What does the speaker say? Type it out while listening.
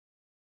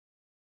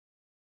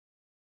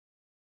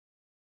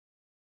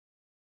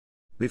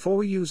Before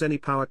we use any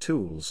power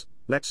tools,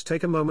 let's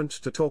take a moment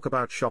to talk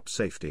about shop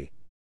safety.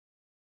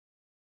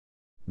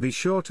 Be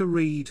sure to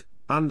read,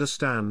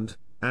 understand,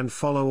 and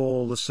follow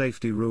all the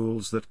safety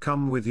rules that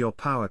come with your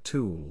power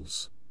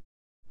tools.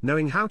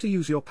 Knowing how to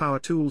use your power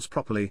tools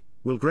properly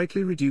will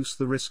greatly reduce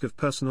the risk of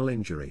personal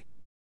injury.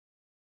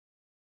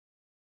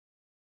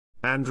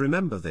 And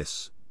remember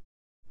this: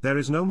 there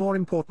is no more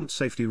important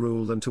safety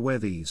rule than to wear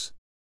these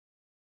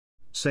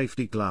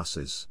safety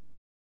glasses.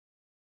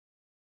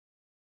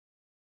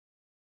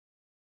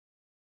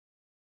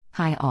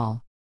 Hi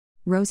all.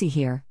 Rosie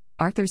here,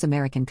 Arthur's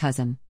American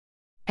cousin.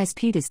 As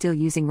Pete is still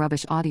using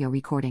rubbish audio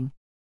recording,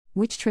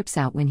 which trips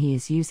out when he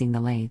is using the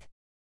lathe,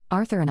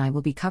 Arthur and I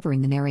will be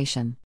covering the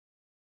narration.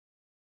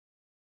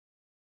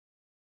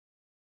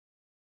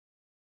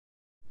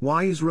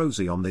 Why is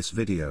Rosie on this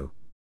video?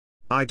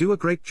 I do a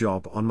great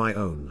job on my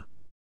own.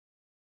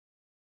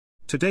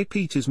 Today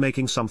Pete is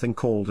making something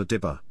called a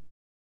dibber.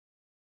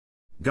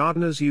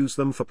 Gardeners use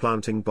them for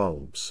planting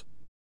bulbs.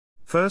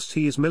 First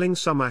he is milling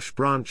some ash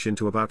branch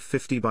into about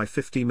 50 by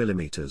 50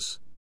 millimeters.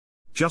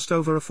 Just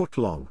over a foot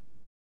long.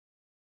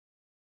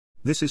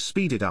 This is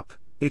speeded up.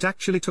 It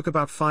actually took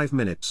about 5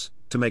 minutes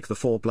to make the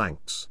 4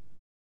 blanks.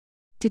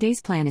 Today's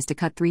plan is to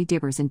cut 3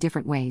 dibbers in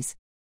different ways.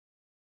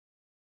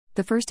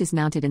 The first is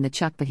mounted in the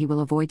chuck, but he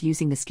will avoid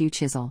using the skew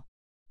chisel.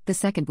 The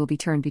second will be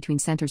turned between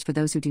centers for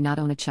those who do not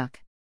own a chuck.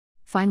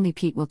 Finally,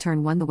 Pete will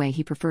turn one the way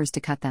he prefers to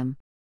cut them.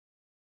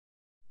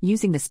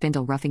 Using the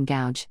spindle roughing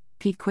gouge,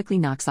 Pete quickly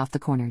knocks off the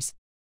corners.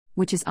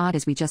 Which is odd,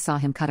 as we just saw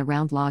him cut a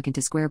round log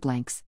into square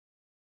blanks.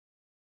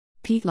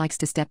 Pete likes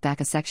to step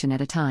back a section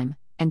at a time,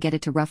 and get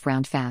it to rough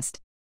round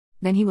fast.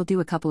 Then he will do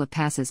a couple of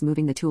passes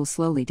moving the tool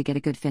slowly to get a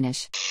good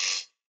finish.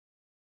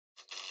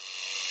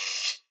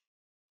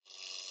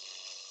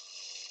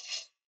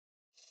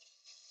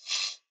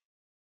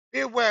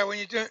 Be aware when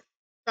you're doing it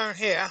down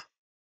here,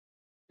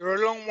 you're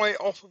a long way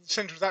off of the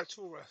centre of that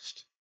tool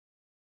rest.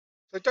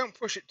 So don't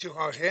push it too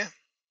hard here.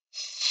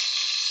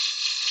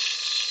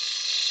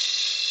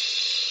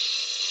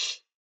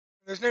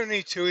 There's no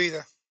need to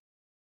either.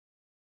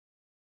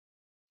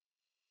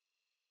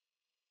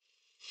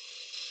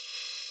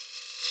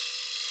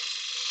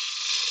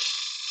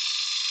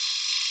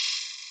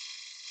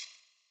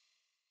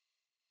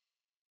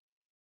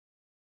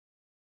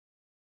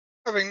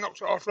 Having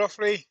knocked it off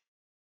roughly,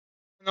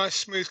 a nice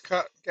smooth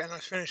cut, get a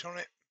nice finish on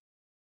it.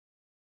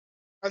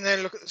 And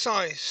then look at the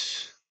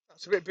size.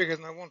 That's a bit bigger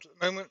than I want at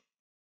the moment.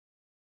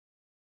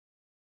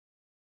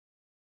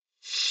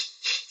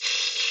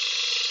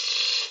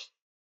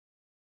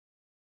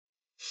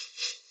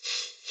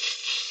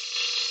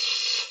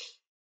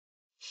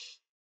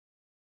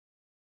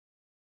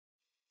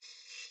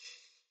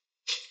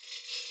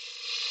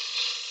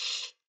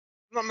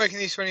 I'm not making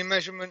these for any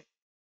measurement,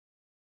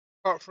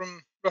 apart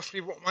from roughly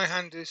what my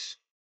hand is.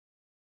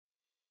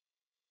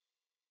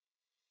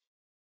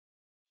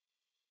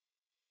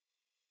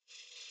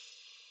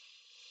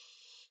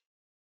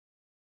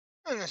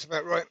 And that's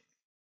about right.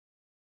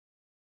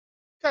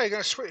 Okay,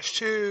 going to switch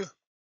to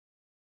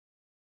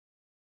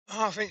a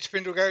 1/2 inch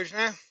spindle gouge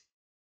now.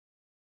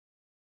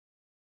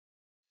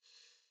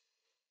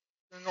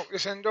 Going to knock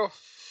this end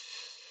off.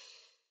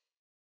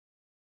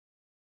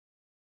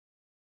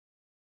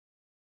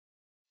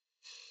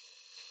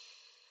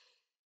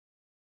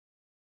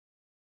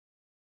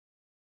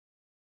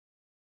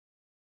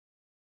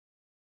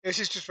 This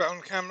is just about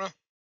on camera.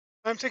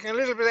 I'm taking a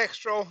little bit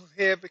extra off of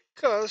here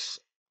because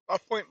our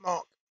point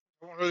mark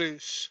I want to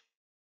lose.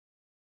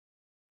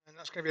 And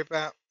that's going to be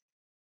about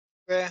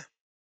there.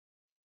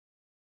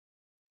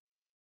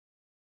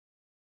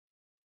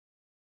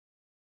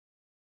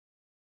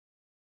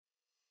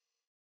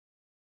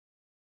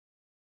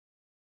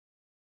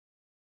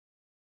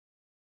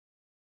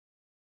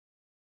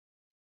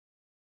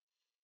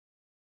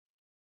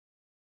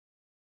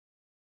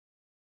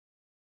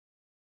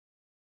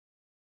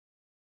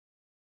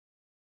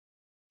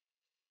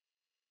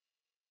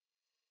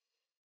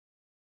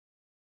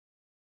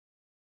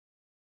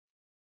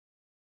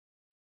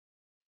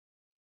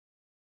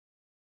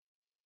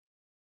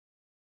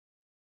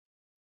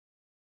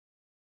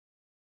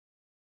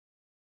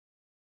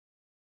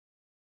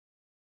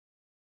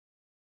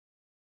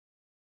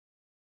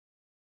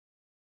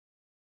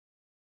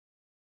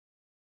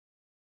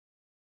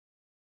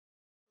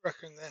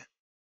 Reckon there.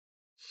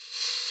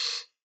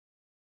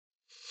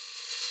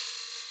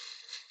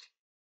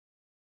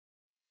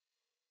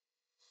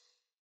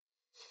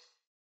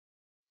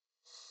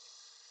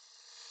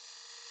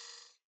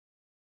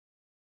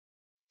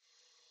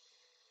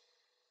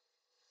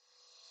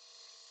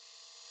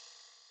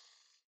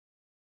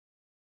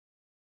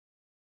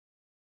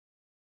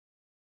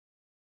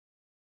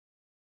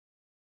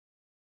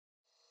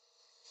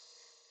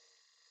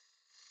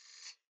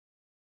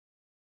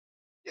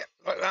 Yep,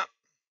 like that.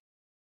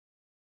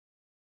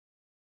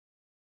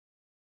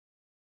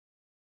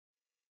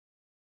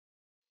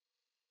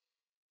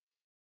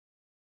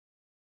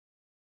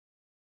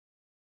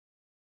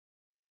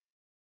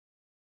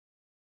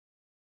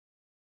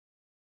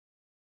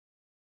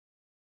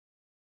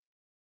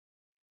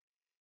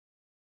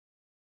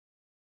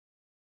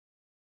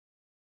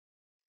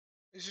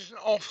 This is an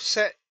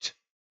offset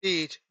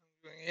bead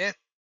I'm doing here.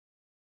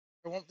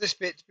 I want this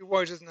bit to be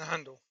wider than the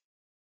handle.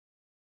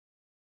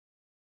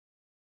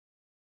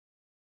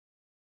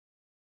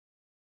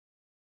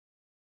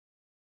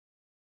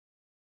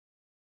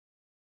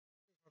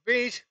 My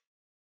bead.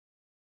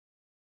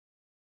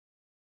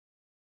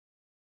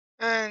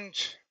 And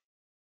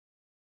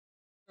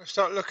I'll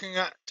start looking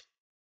at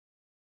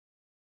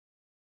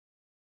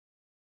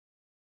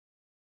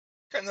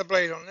cutting the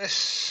blade on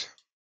this.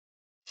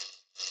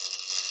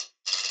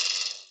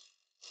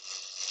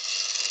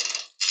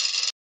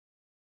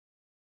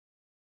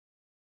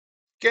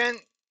 Again,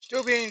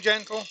 still being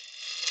gentle.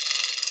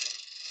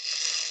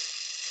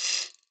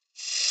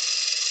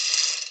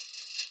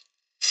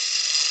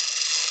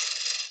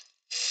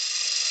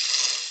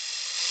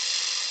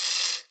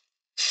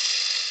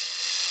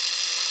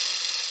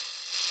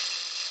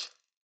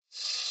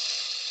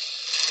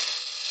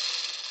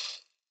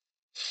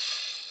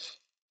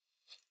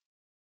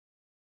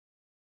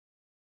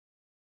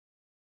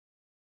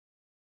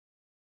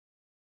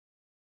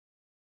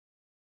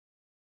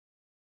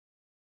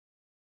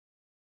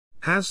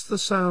 Has the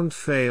sound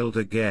failed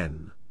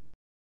again?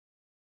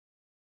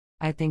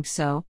 I think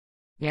so.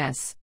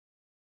 Yes.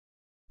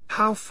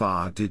 How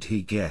far did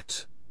he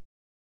get?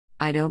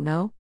 I don't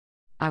know.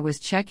 I was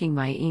checking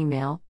my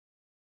email.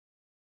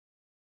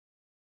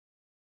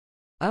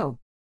 Oh.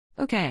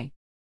 Okay.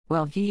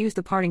 Well, he used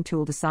the parting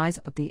tool to size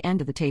up the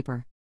end of the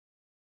taper.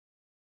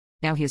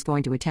 Now he is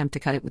going to attempt to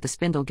cut it with a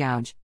spindle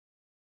gouge.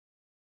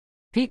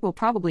 Pete will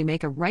probably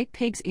make a right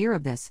pig's ear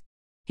of this.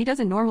 He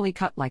doesn't normally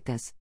cut like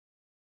this.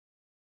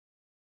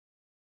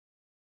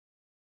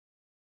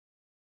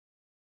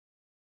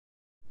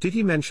 Did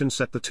he mention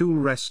set the tool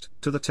rest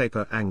to the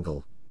taper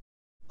angle?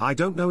 I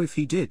don't know if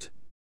he did.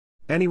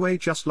 Anyway,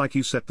 just like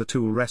you set the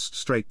tool rest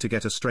straight to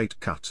get a straight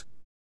cut,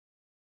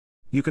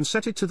 you can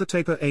set it to the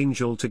taper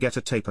angle to get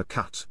a taper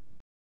cut.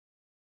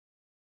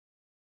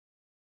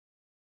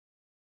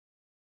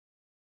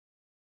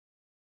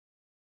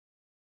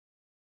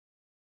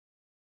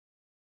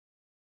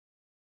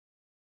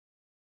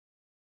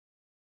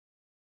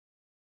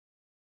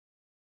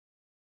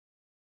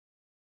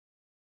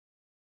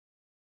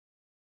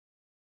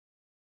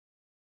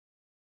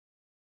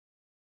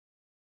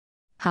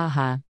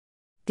 Haha.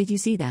 Did you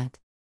see that?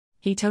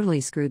 He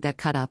totally screwed that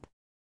cut up.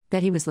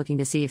 Bet he was looking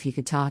to see if he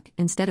could talk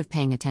instead of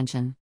paying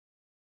attention.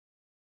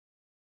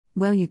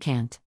 Well, you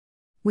can't.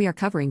 We are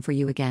covering for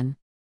you again.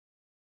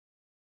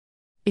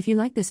 If you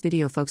like this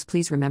video, folks,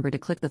 please remember to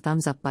click the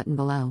thumbs up button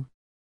below.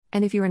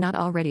 And if you are not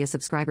already a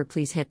subscriber,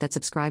 please hit that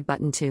subscribe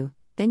button too,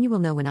 then you will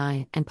know when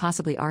I, and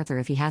possibly Arthur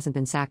if he hasn't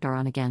been sacked, are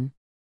on again.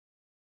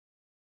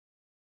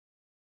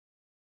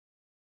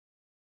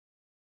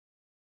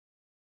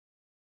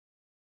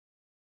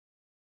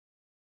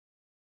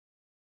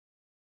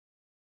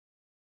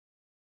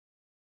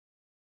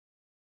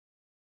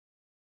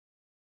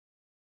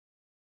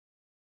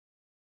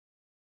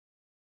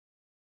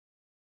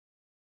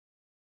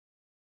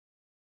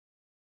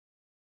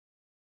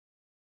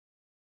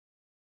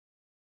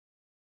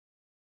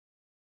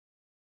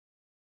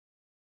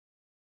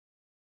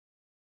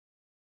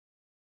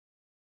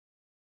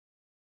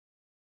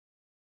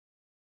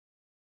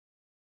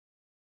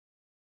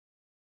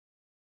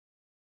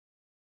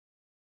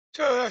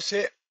 So that's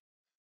it.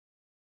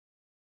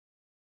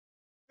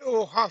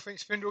 Little half-inch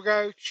spindle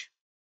gouge.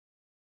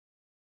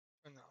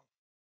 And now,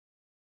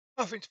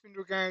 half-inch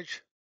spindle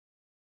gouge,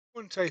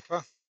 one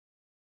taper.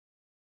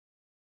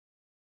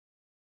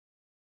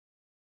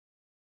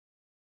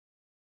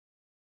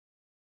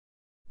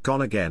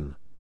 Gone again.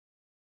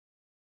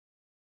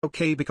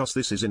 Okay, because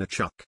this is in a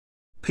chuck,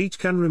 Pete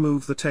can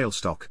remove the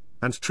tailstock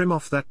and trim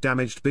off that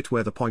damaged bit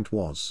where the point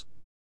was.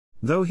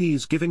 Though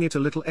he's giving it a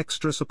little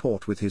extra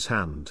support with his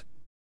hand.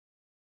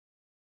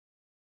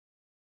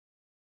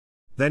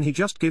 Then he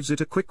just gives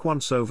it a quick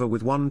once-over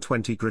with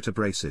 120 grit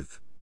abrasive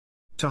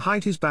to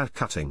hide his bad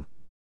cutting.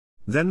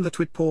 Then the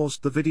twit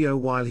paused the video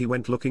while he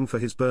went looking for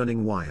his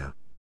burning wire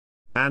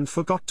and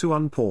forgot to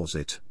unpause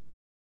it.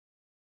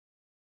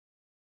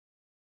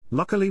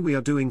 Luckily we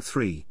are doing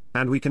 3,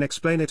 and we can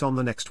explain it on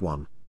the next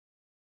one.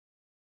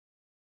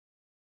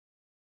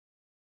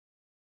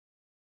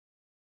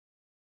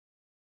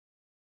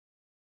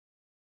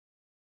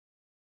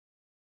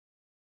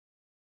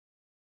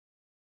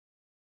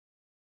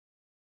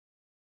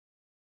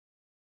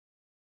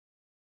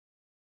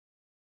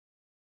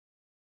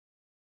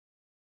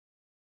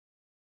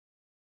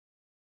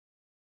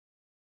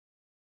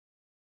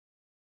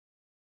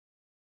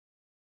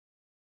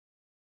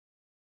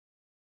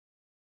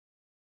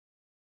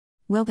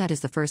 Well, that is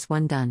the first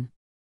one done.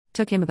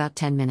 Took him about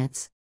 10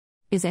 minutes.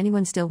 Is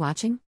anyone still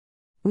watching?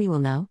 We will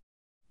know.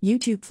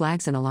 YouTube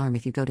flags an alarm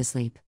if you go to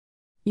sleep.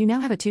 You now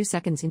have a 2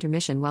 seconds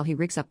intermission while he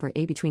rigs up for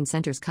a between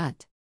centers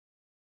cut.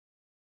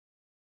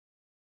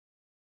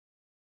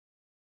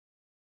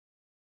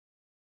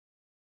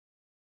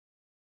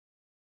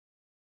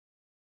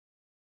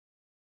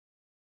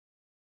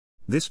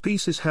 This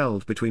piece is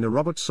held between a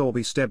Robert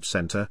Sorby steb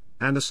center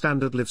and a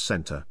standard live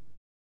center.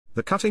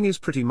 The cutting is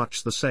pretty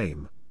much the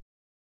same.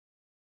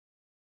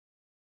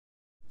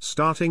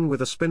 starting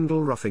with a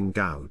spindle roughing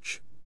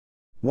gouge.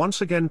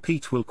 Once again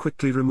Pete will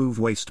quickly remove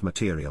waste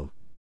material.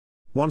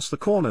 Once the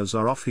corners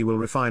are off he will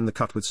refine the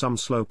cut with some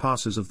slow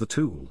passes of the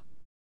tool.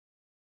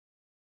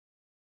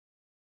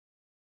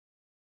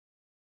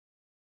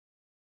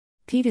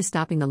 Pete is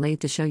stopping the lathe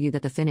to show you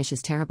that the finish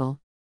is terrible.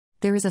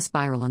 There is a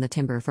spiral on the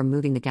timber from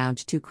moving the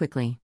gouge too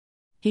quickly.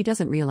 He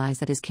doesn't realize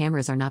that his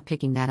cameras are not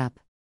picking that up.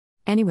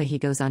 Anyway, he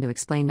goes on to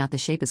explain not the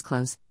shape is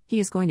close, he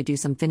is going to do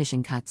some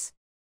finishing cuts,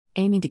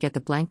 aiming to get the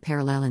blank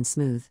parallel and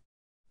smooth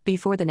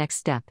before the next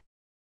step.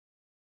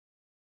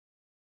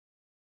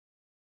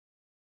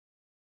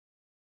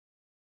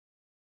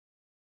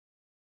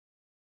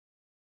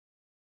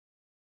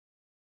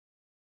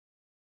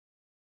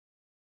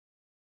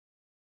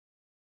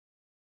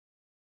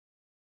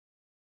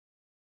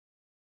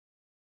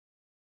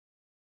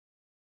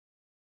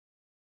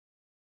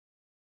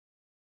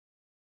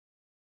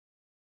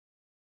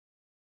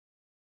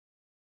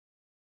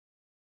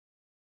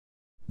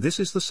 This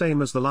is the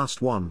same as the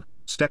last one.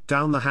 Step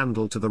down the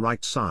handle to the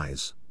right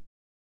size.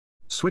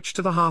 Switch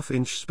to the 1/2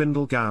 inch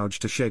spindle gouge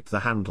to shape the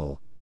handle.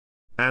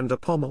 And a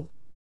pommel.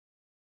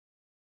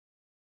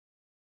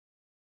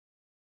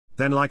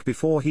 Then like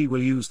before he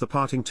will use the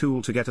parting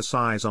tool to get a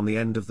size on the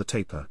end of the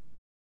taper.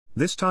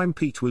 This time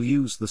Pete will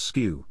use the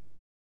skew.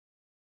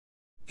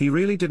 He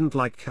really didn't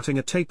like cutting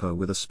a taper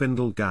with a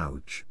spindle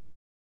gouge.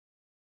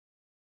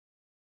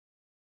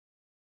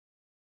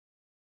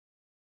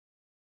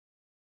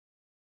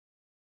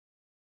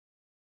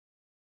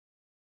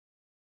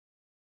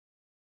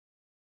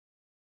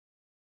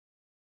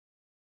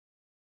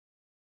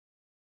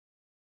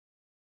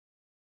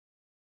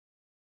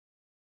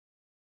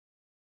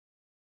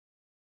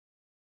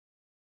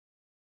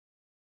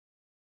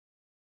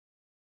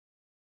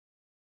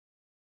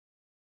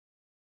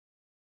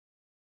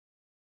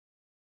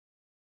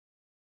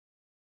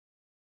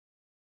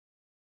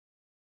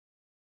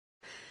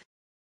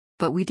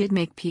 But we did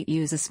make Pete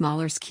use a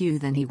smaller skew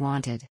than he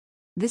wanted.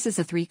 This is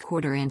a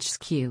 3/4 inch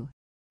skew.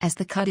 As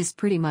the cut is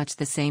pretty much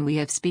the same, we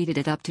have speeded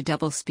it up to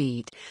double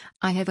speed.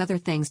 I have other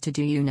things to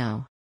do, you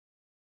know.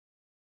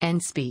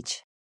 End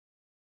speech.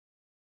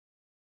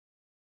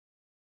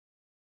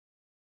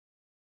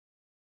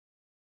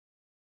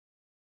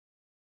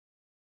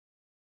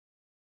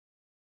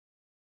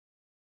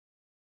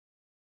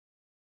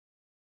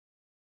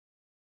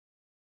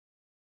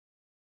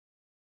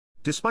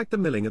 Despite the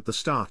milling at the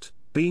start,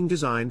 being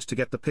designed to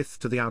get the pith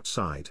to the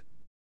outside,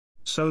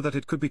 so that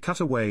it could be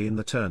cut away in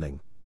the turning,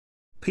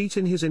 Pete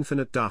in his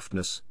infinite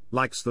daftness,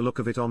 likes the look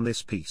of it on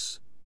this piece.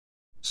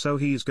 So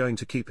he is going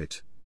to keep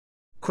it.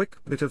 Quick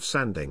bit of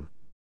sanding.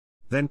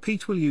 Then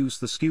Pete will use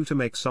the skew to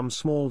make some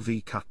small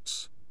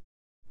V-cuts.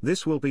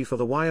 This will be for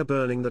the wire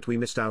burning that we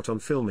missed out on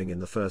filming in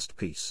the first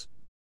piece.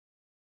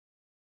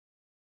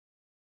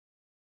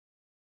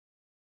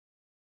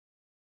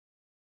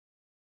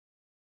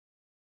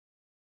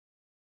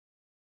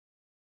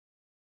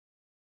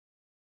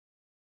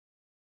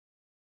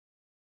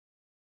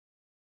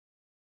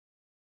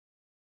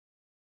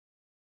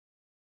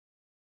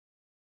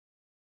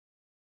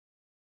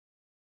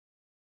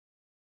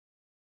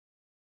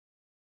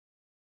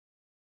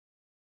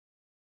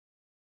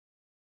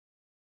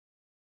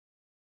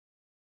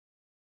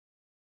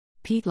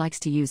 Pete likes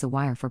to use a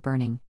wire for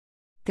burning.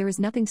 There is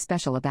nothing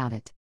special about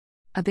it.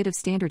 A bit of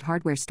standard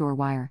hardware store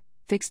wire,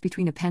 fixed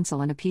between a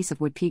pencil and a piece of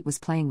wood Pete was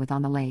playing with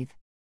on the lathe.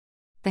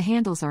 The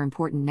handles are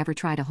important, never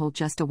try to hold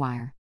just a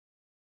wire.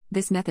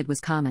 This method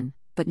was common,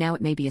 but now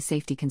it may be a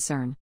safety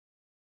concern.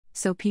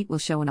 So Pete will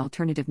show an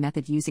alternative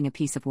method using a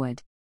piece of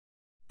wood.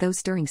 Those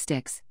stirring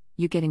sticks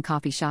you get in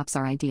coffee shops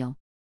are ideal.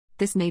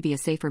 This may be a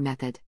safer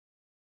method.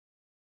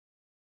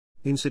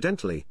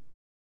 Incidentally,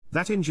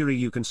 that injury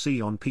you can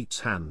see on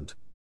Pete's hand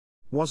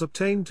was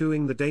obtained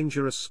doing the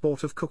dangerous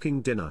sport of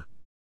cooking dinner.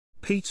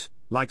 Pete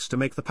likes to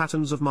make the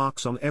patterns of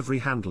marks on every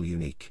handle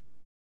unique.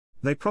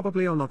 They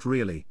probably are not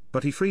really,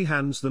 but he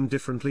freehands them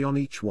differently on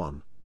each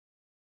one.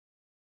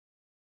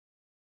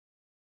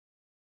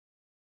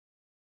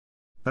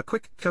 A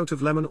quick coat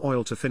of lemon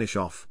oil to finish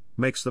off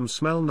makes them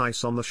smell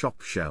nice on the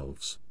shop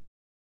shelves.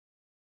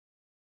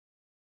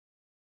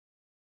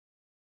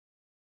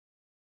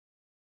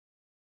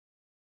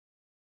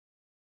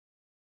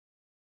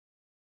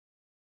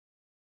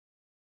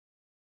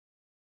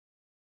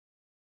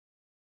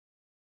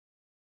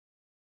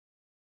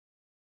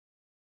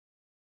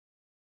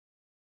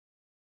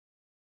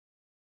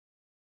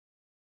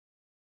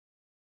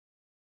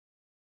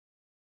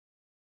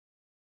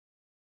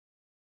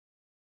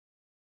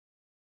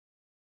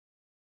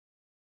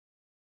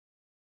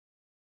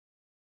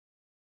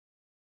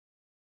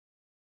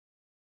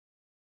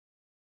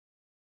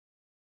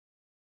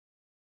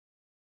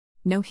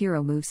 No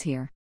hero moves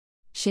here.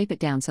 Shape it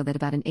down so that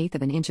about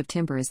 1/8 inch of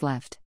timber is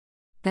left.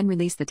 Then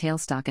release the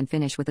tailstock and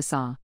finish with a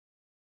saw.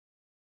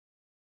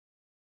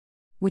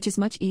 Which is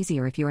much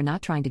easier if you are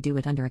not trying to do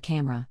it under a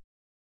camera.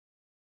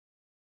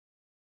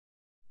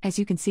 As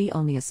you can see,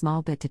 only a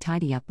small bit to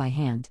tidy up by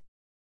hand.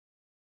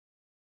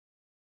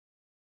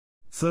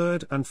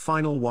 Third and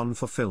final one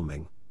for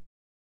filming.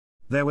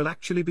 There will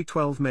actually be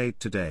 12 made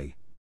today.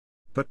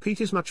 But Pete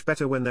is much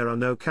better when there are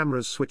no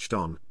cameras switched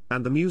on,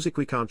 and the music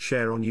we can't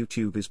share on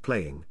YouTube is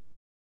playing.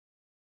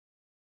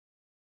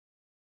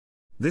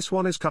 This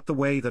one is cut the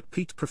way that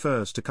Pete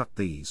prefers to cut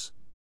these.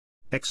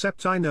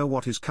 Except I know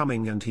what is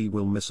coming and he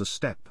will miss a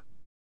step.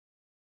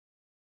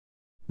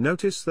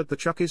 Notice that the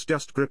chuck is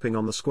just gripping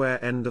on the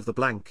square end of the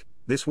blank.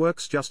 This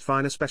works just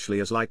fine, especially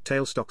as light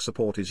tailstock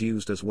support is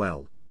used as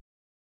well.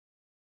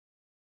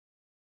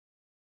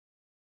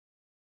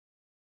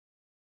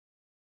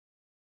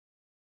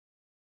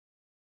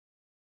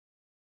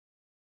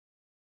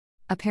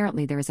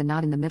 Apparently there is a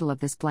knot in the middle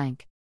of this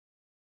blank.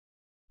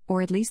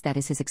 Or at least that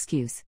is his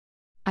excuse.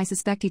 I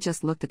suspect he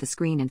just looked at the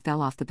screen and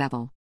fell off the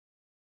bevel.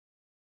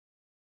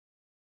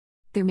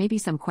 There may be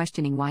some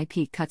questioning why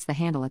Pete cuts the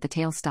handle at the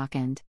tailstock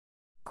end.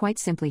 Quite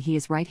simply, he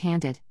is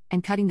right-handed,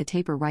 and cutting the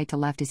taper right to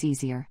left is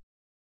easier.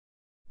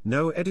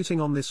 No editing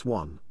on this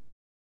one.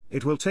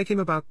 It will take him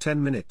about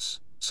 10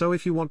 minutes, so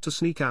if you want to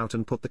sneak out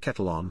and put the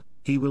kettle on,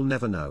 he will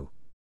never know.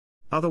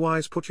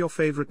 Otherwise, put your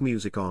favorite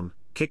music on,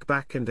 kick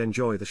back and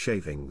enjoy the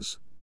shavings.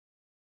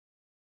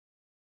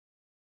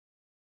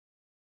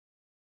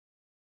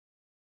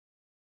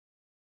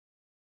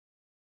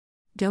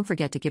 Don't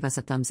forget to give us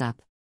a thumbs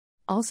up.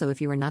 Also,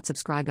 if you are not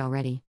subscribed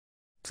already,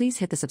 please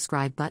hit the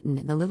subscribe button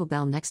and the little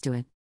bell next to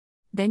it.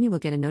 Then you will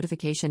get a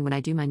notification when I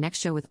do my next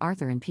show with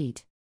Arthur and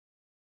Pete.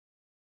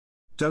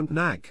 Don't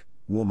nag,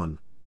 woman.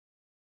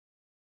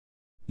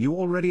 You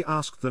already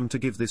asked them to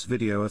give this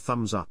video a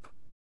thumbs up.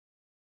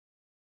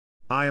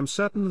 I am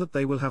certain that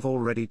they will have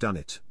already done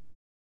it.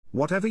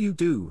 Whatever you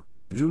do,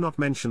 do not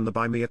mention the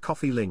Buy Me a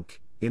Coffee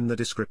link in the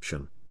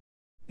description.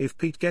 If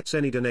Pete gets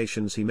any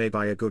donations, he may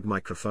buy a good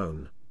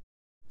microphone.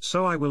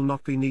 So I will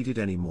not be needed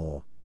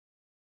anymore.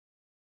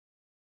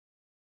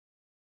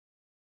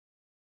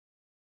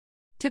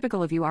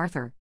 Typical of you,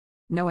 Arthur.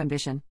 No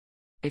ambition.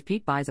 If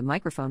Pete buys a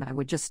microphone, I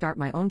would just start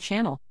my own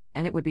channel,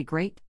 and it would be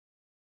great.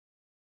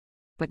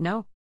 But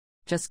no.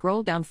 Just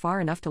scroll down far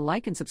enough to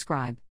like and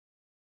subscribe.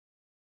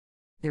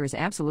 There is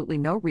absolutely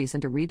no reason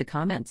to read the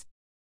comments.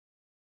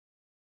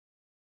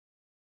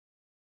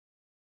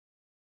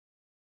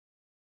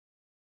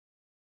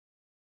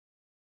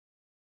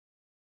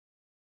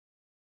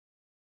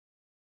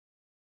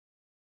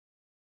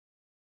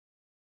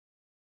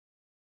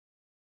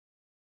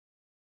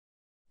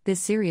 This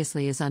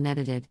seriously is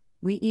unedited.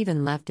 We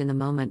even left in the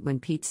moment when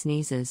Pete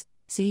sneezes.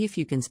 See if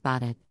you can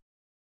spot it.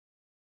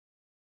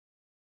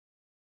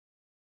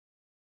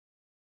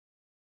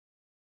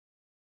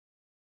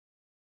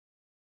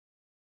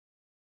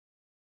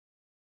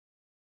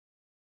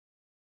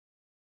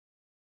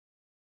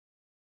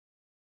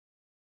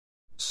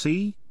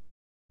 See?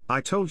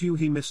 I told you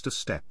he missed a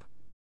step.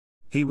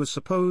 He was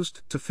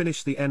supposed to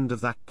finish the end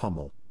of that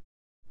pommel.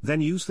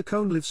 Then use the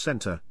cone live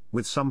center,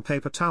 with some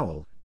paper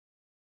towel.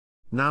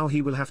 Now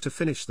he will have to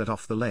finish that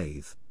off the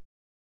lathe.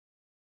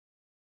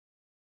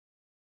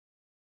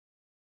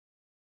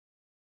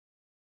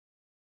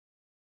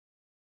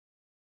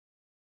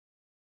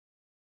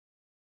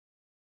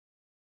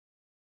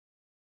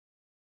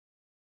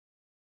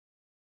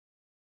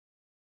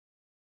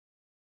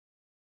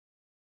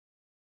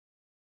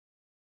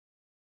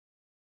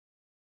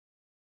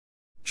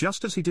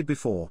 Just as he did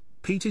before,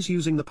 Pete is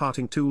using the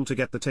parting tool to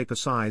get the taper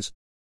size.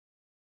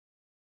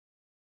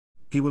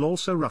 He will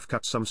also rough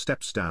cut some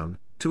steps down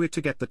to it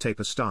to get the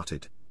taper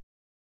started.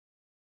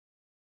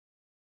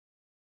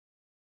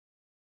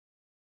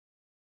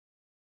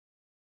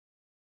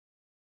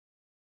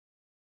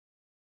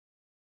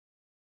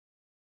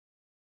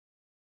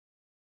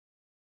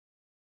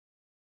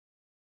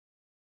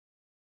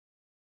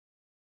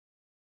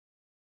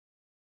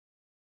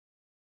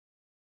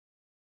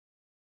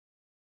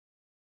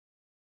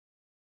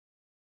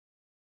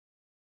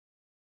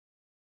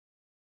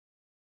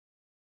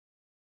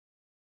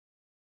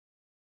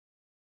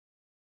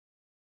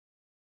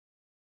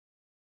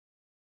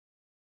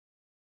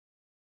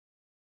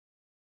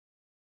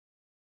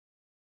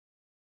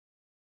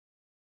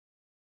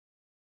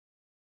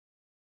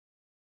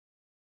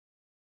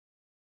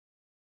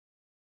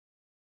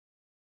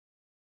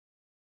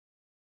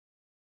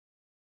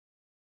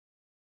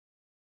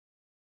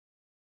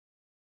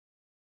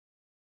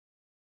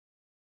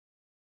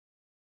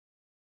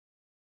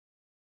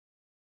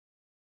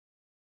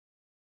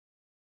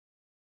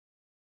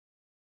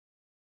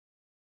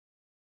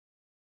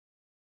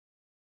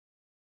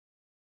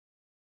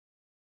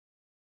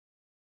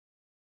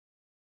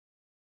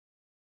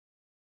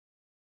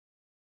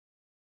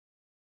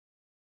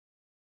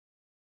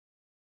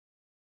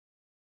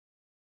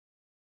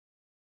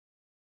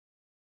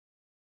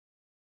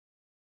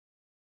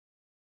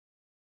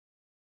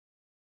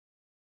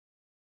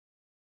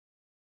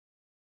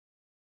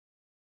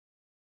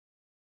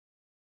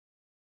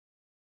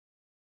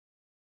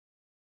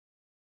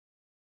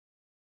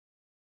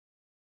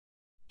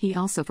 He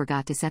also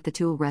forgot to set the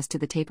tool rest to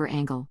the taper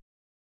angle.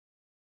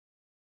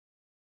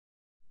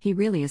 He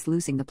really is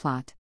losing the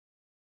plot.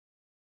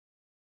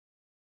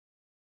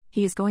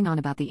 He is going on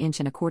about the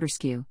 1.25"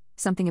 skew,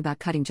 something about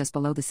cutting just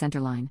below the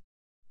center line.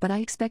 But I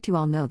expect you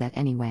all know that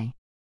anyway.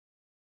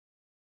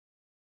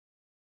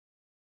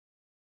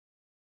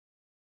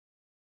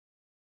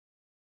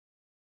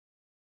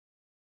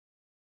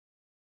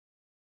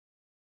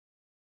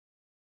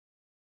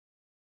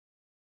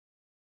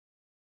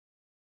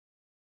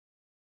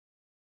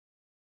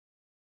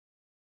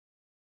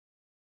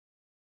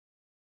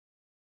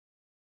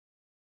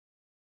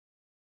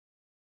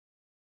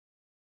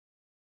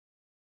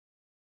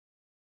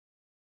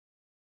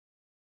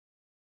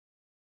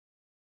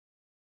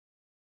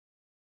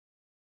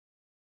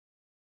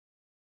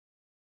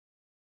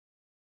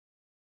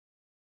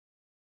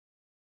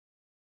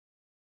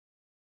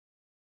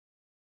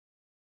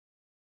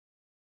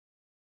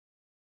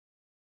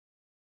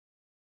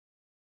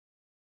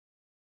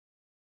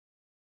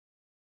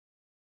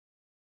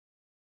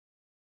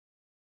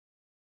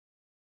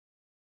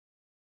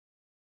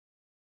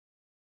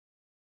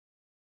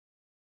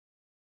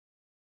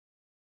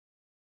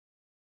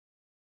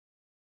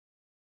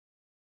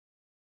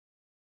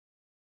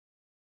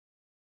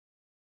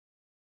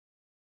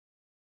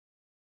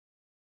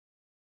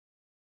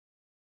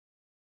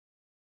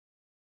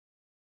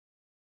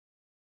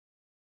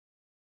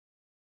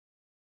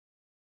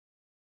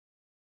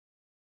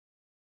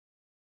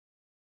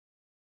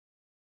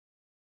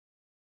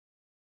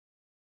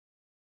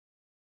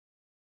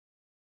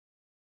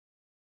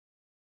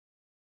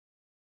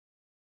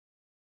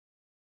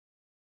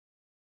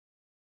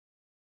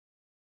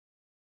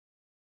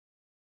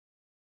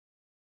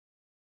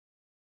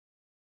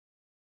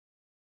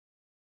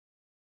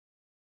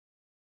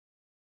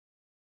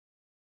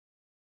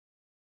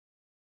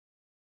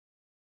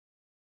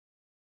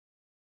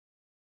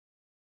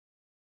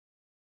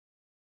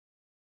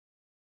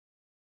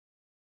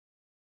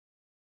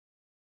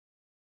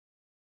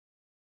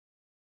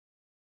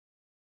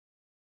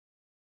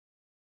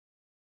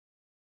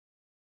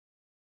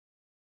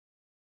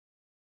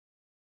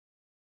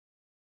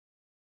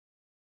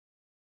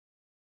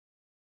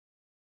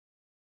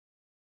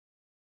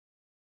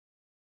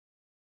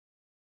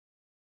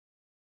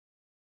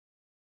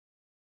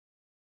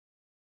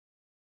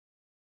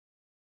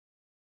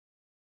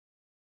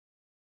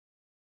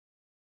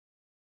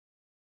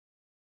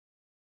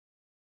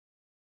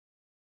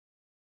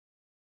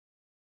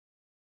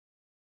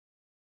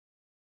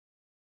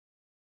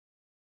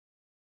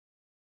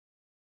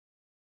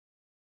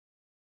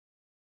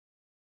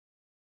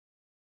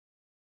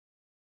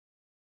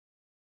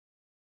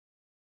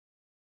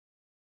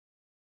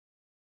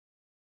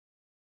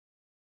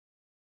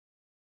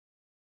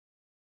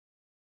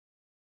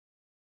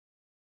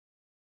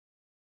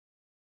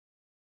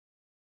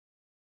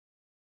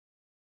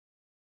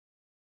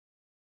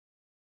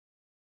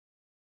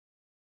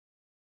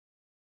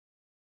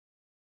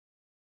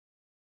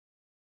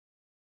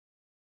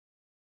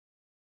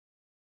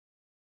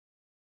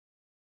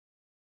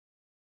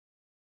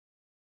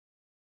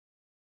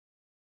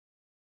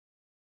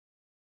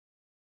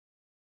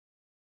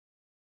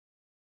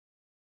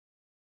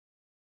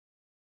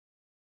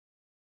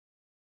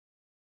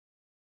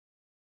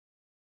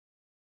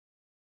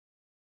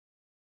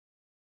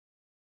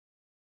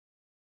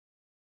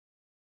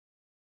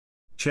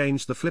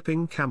 Change the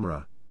flipping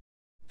camera.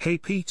 Hey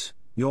Pete,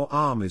 your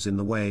arm is in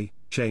the way,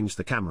 change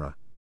the camera.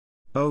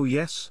 Oh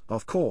yes,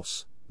 of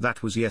course,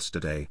 that was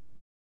yesterday.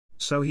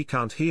 So he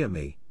can't hear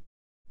me.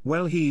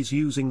 Well, he's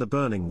using the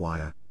burning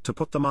wire to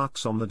put the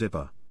marks on the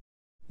dibber.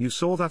 You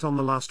saw that on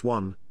the last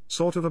one,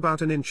 sort of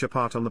about an inch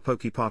apart on the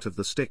pokey part of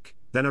the stick,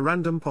 then a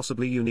random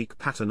possibly unique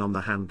pattern on the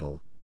handle.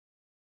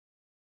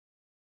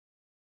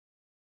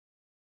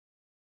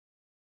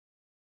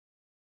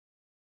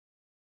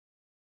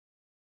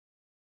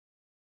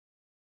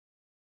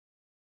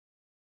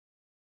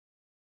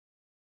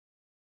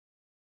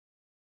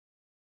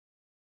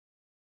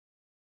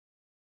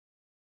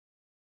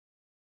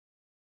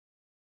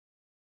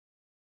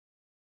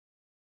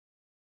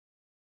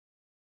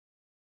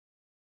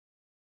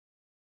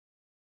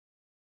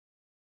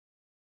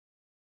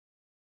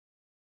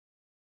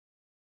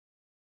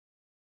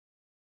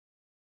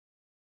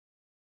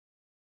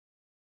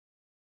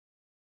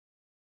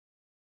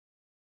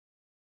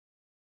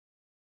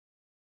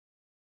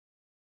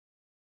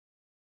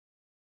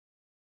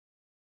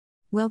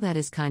 Well, that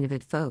is kind of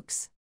it,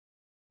 folks.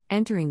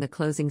 Entering the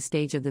closing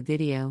stage of the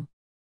video.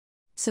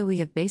 So we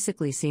have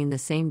basically seen the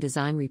same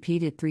design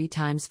repeated 3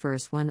 times,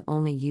 first one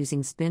only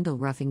using spindle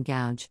roughing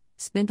gouge,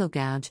 spindle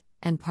gouge,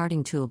 and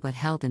parting tool but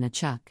held in a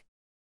chuck.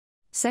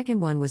 Second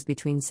one was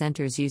between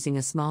centers using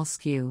a small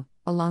skew,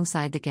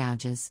 alongside the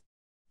gouges.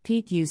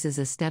 Pete uses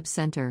a step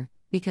center,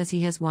 because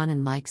he has one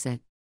and likes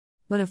it.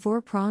 But a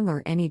 4-prong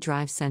or any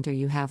drive center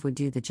you have would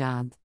do the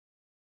job.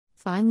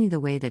 Finally, the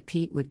way that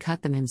Pete would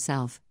cut them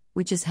himself,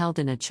 which is held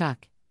in a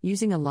chuck,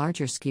 using a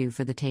larger skew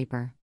for the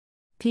taper.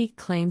 Pete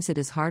claims it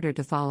is harder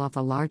to fall off a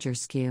larger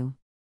skew.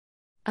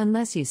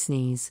 Unless you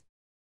sneeze.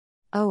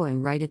 Oh,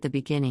 and right at the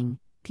beginning,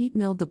 Pete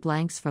milled the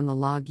blanks from the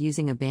log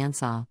using a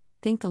bandsaw.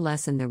 Think the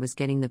lesson there was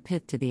getting the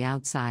pith to the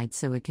outside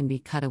so it can be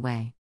cut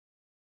away.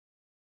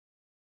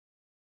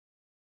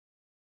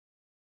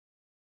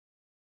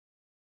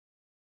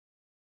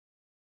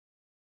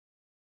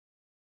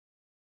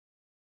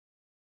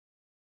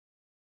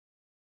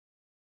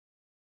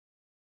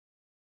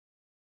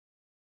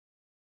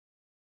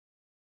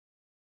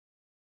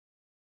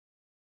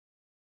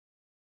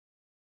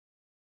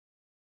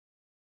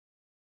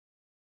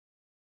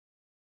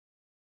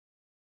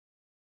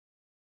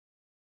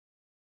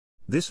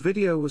 This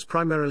video was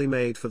primarily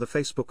made for the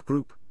Facebook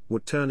group,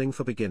 Woodturning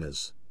for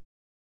Beginners.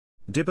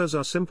 Dibbers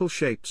are simple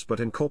shapes but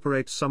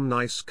incorporate some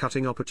nice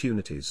cutting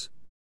opportunities.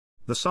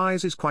 The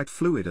size is quite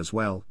fluid as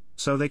well,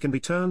 so they can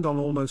be turned on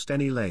almost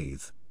any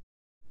lathe,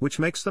 which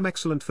makes them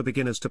excellent for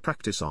beginners to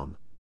practice on.